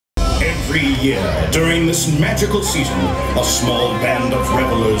Every year, during this magical season, a small band of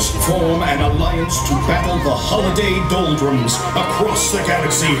revelers form an alliance to battle the holiday doldrums across the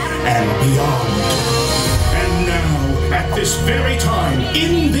galaxy and beyond. And now, at this very time,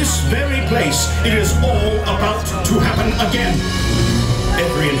 in this very place, it is all about to happen again.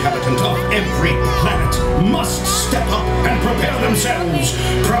 Every inhabitant of every planet must step up and prepare themselves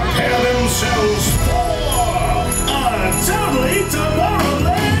for a totally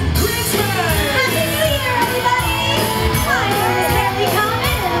Tomorrowland Christmas! Happy New Year, everybody! My name is Mary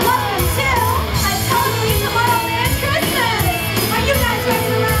Common, and welcome to a totally Tomorrowland Christmas! Are you guys ready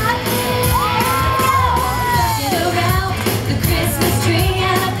to rock? Get around the Christmas tree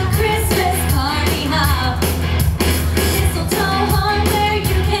at the Christmas party hop. Mistletoe hung where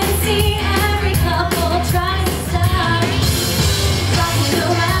you can see every couple tries to stop. Rocking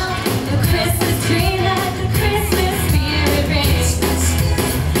around the Christmas tree, let the Christmas spirit ring.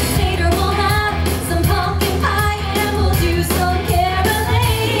 Later we'll have some pumpkin pie and we'll do some caroling.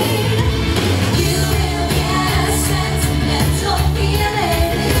 You will get a sentimental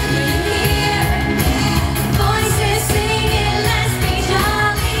feeling when you hear voices singing, let's be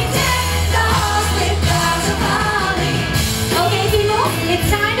jolly, deck the halls with boughs of holly. Okay people, it's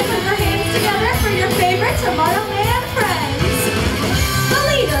time to put your hands together for your favorite Tomorrowland friends. The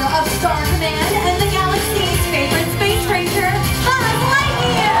leader of Star Command and the galaxy's favorite space ranger, Buzz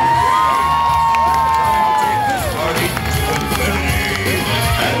Lightyear!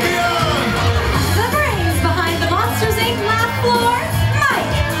 The brains behind the Monsters Inc. laugh floor,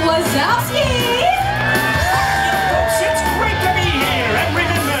 Mike Wazowski! It's great to be here, and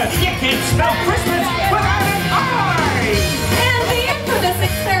remember, you can't spell Christmas without an I! And the infamous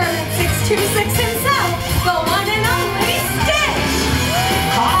Experiment 626 himself, the one and only Stitch!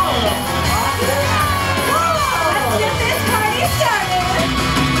 Let's get this party started!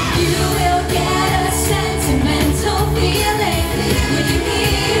 You will get a sentimental feeling when you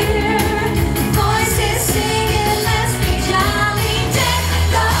hear voices singing, let's be jolly, deck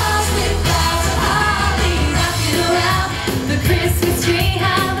the halls with boughs of holly. Rocking around the Christmas tree,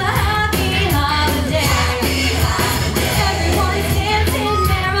 have a happy holiday. Everyone's dancing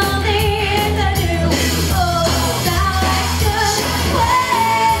merrily in the new old-fashioned way.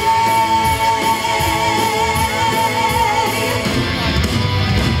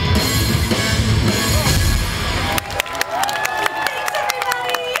 Thanks,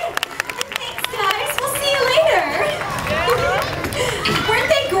 everybody! Thanks, guys. We'll see you later. Weren't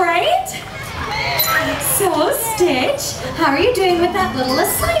they great? So, Stitch, how are you doing with that little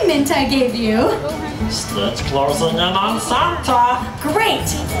assignment I gave you? Stitch closing in on Santa. Great!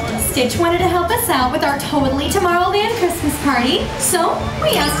 Stitch wanted to help us out with our Totally Tomorrowland Christmas party, so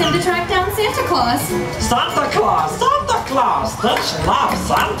we asked him to track down Santa Claus. Santa Claus, Santa Claus. Stitch loves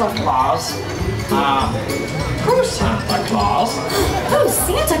Santa Claus. Who's Santa Claus? Who's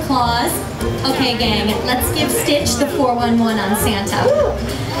Santa Claus? Okay, gang, let's give Stitch the 411 on Santa.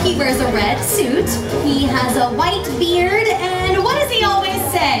 He wears a red suit, he has a white beard, and what does he always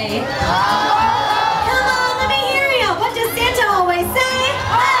say? Come on, let me hear you. What does Santa always say?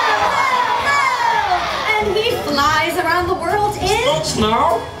 Ho, ho, ho! And he flies around the world in... Stitch,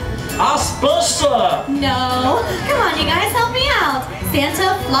 no. A spaceship. No. Come on, you guys, help me out.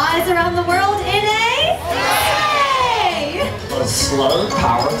 Santa flies around the world in a... sleigh! A sleigh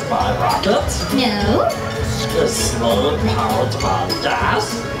powered by rockets. No. A sleigh powered by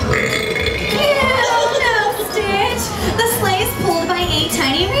gas. No, Stitch. The sleigh is pulled by 8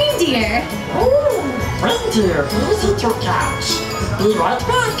 tiny reindeer. Ooh, reindeer, easy to catch. Be right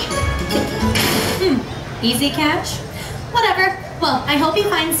back. Easy catch? Whatever. Well, I hope he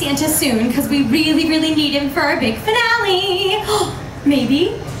finds Santa soon, because we really, really need him for our big finale.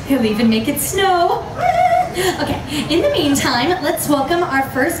 Maybe he'll even make it snow. Okay, in the meantime, let's welcome our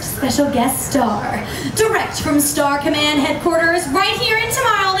first special guest star. Direct from Star Command headquarters right here in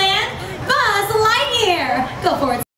Tomorrowland.